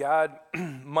 God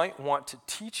might want to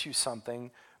teach you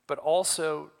something, but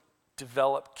also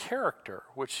develop character,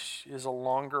 which is a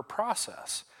longer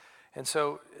process. And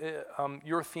so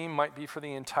your theme might be for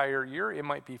the entire year. It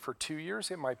might be for 2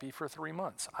 years. It might be for 3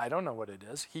 months. I don't know what it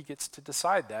is. He gets to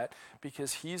decide that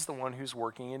because he's the one who's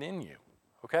working it in you,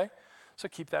 okay? So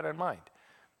keep that in mind.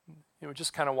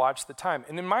 Just kind of watch the time.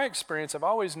 And in my experience, I've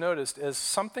always noticed as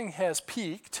something has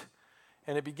peaked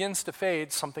and it begins to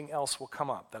fade, something else will come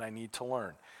up that I need to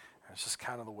learn. And it's just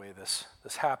kind of the way this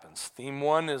happens. Theme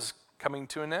 1 is coming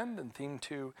to an end and theme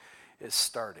 2 is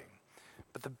starting.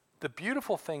 But the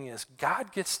beautiful thing is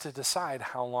God gets to decide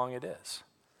how long it is.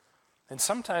 And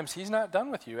sometimes he's not done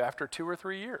with you after 2 or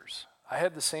 3 years. I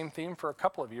had the same theme for a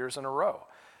couple of years in a row.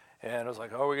 And I was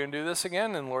like, oh, we're going to do this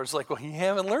again? And the Lord's like, well, you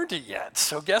haven't learned it yet.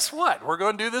 So guess what? We're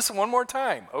going to do this one more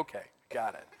time. Okay,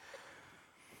 got it.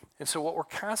 And so what we're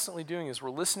constantly doing is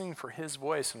we're listening for his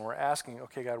voice and we're asking,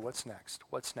 okay, God, what's next?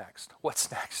 What's next?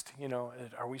 What's next?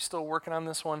 Are we still working on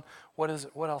this one? What is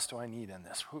it? What else do I need in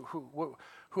this?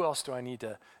 Who else do I need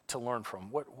to learn from?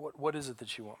 What is it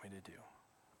that you want me to do?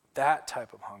 That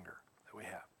type of hunger that we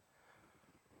have.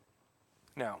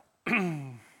 Now,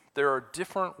 there are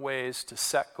different ways to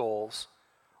set goals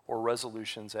or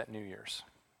resolutions at New Year's.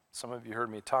 Some of you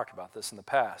heard me talk about this in the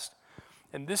past.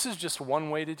 And this is just one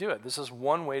way to do it. This is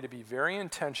one way to be very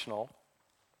intentional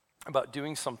about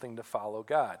doing something to follow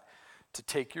God, to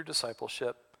take your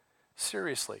discipleship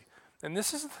seriously. And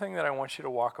this is the thing that I want you to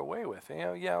walk away with.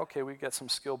 Okay, we've got some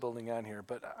skill building on here,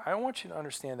 but I want you to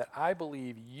understand that I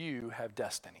believe you have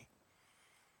destiny.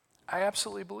 I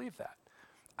absolutely believe that.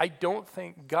 I don't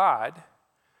think God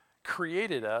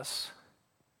created us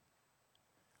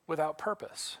without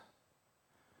purpose,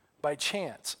 by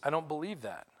chance. I don't believe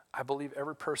that. I believe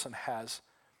every person has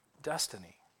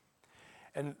destiny.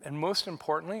 And most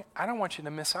importantly, I don't want you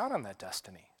to miss out on that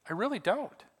destiny. I really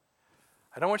don't.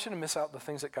 I don't want you to miss out the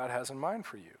things that God has in mind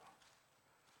for you.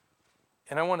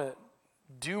 And I want to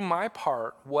do my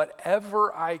part,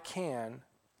 whatever I can,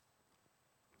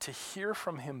 to hear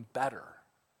from him better.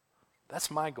 That's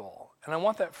my goal. And I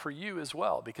want that for you as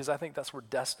well, because I think that's where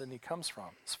destiny comes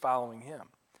from, is following him.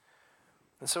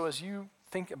 And so as you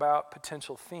think about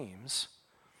potential themes,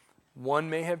 one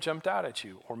may have jumped out at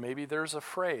you, or maybe there's a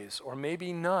phrase, or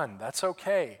maybe none. That's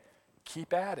okay.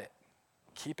 Keep at it.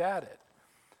 Keep at it.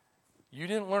 You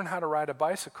didn't learn how to ride a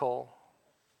bicycle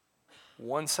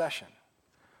one session.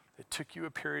 It took you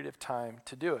a period of time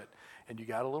to do it, and you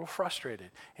got a little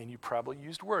frustrated, and you probably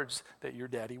used words that your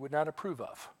daddy would not approve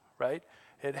of. Right?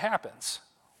 It happens.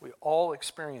 We all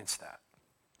experience that.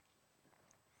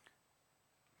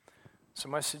 So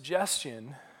my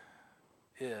suggestion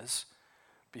is,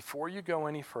 before you go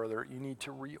any further, you need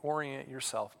to reorient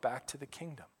yourself back to the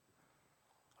kingdom.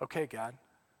 Okay, God,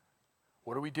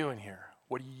 what are we doing here?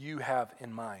 What do you have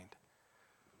in mind?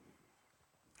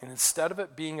 And instead of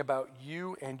it being about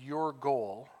you and your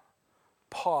goal,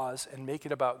 pause and make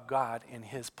it about God and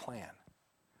his plan.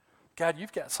 God,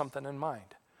 you've got something in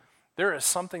mind. There is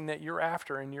something that you're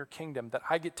after in your kingdom that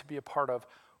I get to be a part of.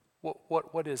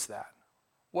 What is that?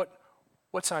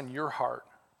 What's on your heart?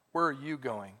 Where are you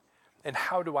going? And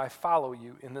how do I follow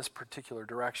you in this particular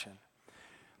direction?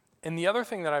 And the other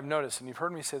thing that I've noticed, and you've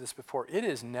heard me say this before, it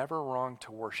is never wrong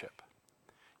to worship.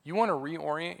 You want to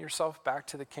reorient yourself back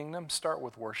to the kingdom? Start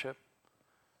with worship.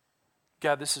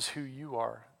 God, this is who you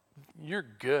are. You're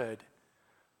good.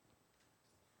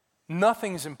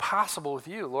 Nothing's impossible with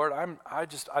you, Lord.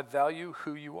 I value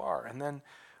who you are. And then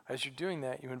as you're doing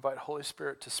that, you invite Holy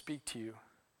Spirit to speak to you.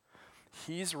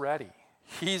 He's ready.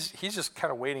 He's just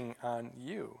kind of waiting on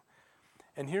you.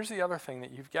 And here's the other thing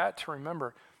that you've got to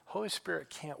remember. Holy Spirit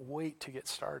can't wait to get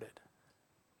started.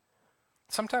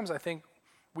 Sometimes I think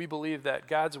we believe that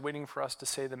God's waiting for us to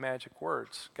say the magic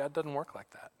words. God doesn't work like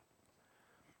that.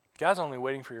 God's only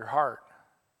waiting for your heart.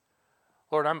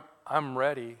 Lord, I'm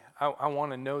ready. I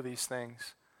want to know these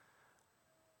things.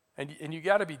 And you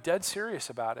got to be dead serious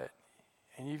about it.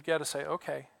 And you've got to say,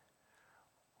 okay,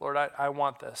 Lord, I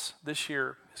want this. This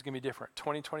year is going to be different.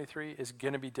 2023 is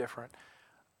going to be different.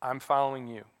 I'm following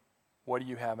you. What do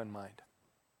you have in mind?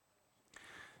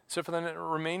 So for the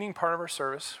remaining part of our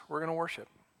service, we're going to worship.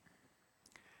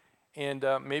 And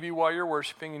maybe while you're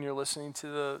worshiping and you're listening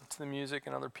to the music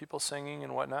and other people singing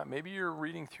and whatnot, maybe you're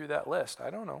reading through that list. I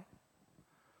don't know.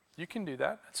 You can do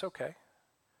that. That's okay.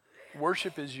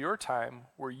 Worship is your time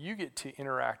where you get to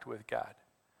interact with God.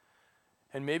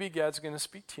 And maybe God's going to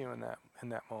speak to you in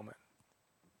that moment.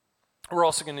 We're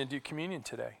also going to do communion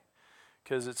today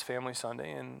because it's Family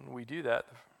Sunday, and we do that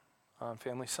on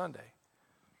Family Sunday.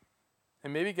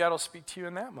 And maybe God will speak to you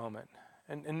in that moment.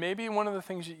 And maybe one of the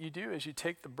things that you do is you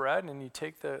take the bread and you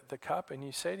take the cup and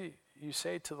you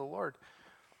say to the Lord,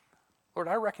 Lord,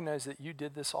 I recognize that you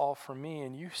did this all for me,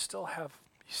 and you still have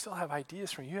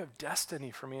ideas for me. You have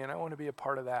destiny for me, and I want to be a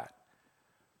part of that.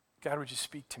 God, would you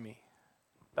speak to me?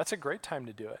 That's a great time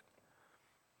to do it.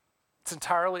 It's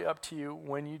entirely up to you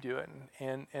when you do it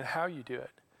and how you do it.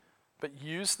 but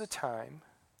use the time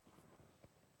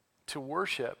to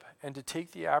worship and to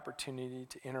take the opportunity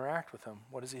to interact with him.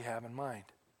 What does he have in mind?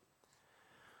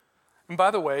 And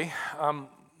by the way,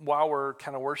 while we're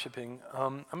kind of worshiping,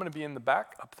 I'm going to be in the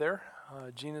back up there.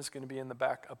 Gina's going to be in the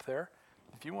back up there.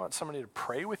 If you want somebody to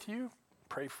pray with you,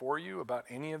 pray for you about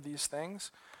any of these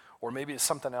things, or maybe it's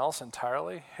something else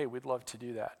entirely, hey, we'd love to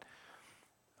do that.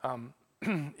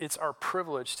 It's our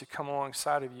privilege to come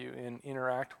alongside of you and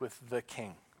interact with the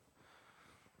King.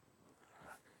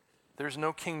 There's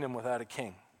no kingdom without a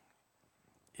king.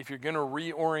 If you're going to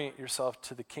reorient yourself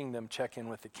to the kingdom, check in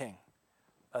with the King.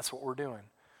 That's what we're doing.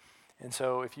 And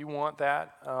so if you want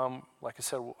that, like I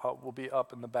said, we'll be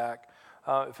up in the back.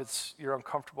 If you're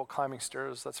uncomfortable climbing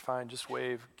stairs, that's fine. Just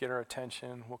wave, get our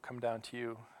attention. We'll come down to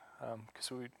you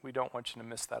because we don't want you to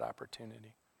miss that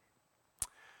opportunity.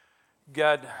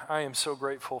 God, I am so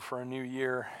grateful for a new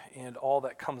year and all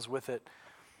that comes with it.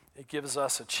 It gives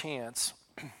us a chance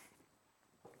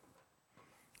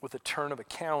with a turn of a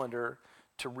calendar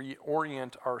to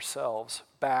reorient ourselves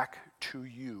back to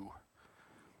you,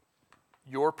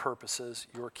 your purposes,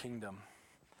 your kingdom.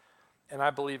 And I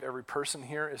believe every person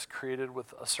here is created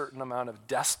with a certain amount of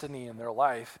destiny in their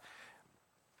life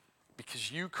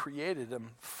because you created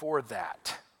them for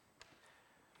that.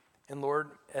 And Lord,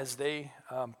 as they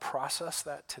process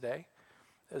that today,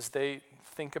 as they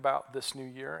think about this new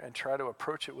year and try to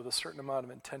approach it with a certain amount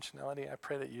of intentionality, I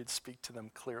pray that you'd speak to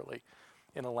them clearly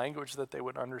in a language that they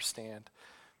would understand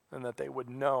and that they would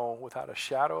know without a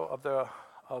shadow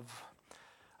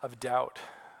of doubt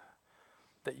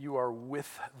that you are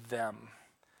with them,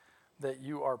 that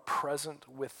you are present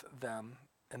with them,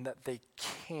 and that they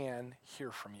can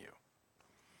hear from you.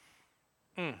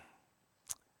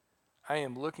 I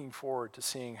am looking forward to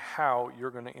seeing how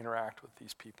you're going to interact with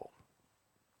these people.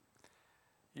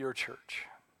 Your church.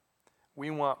 We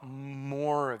want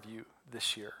more of you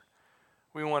this year.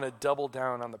 We want to double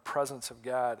down on the presence of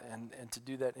God and to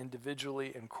do that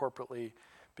individually and corporately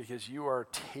because you are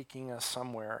taking us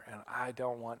somewhere and I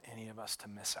don't want any of us to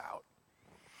miss out.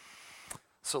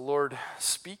 So Lord,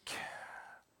 speak.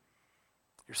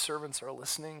 Your servants are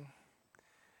listening.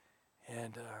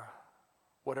 And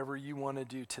whatever you want to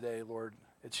do today, Lord,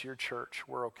 it's your church.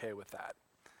 We're okay with that.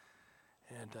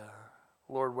 And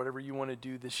Lord, whatever you want to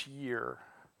do this year,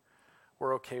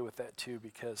 we're okay with that too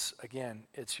because, again,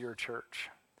 it's your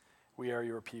church. We are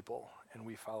your people, and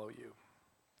we follow you.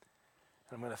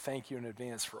 And I'm going to thank you in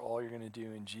advance for all you're going to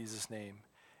do in Jesus' name.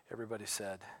 Everybody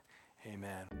said,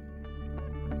 amen.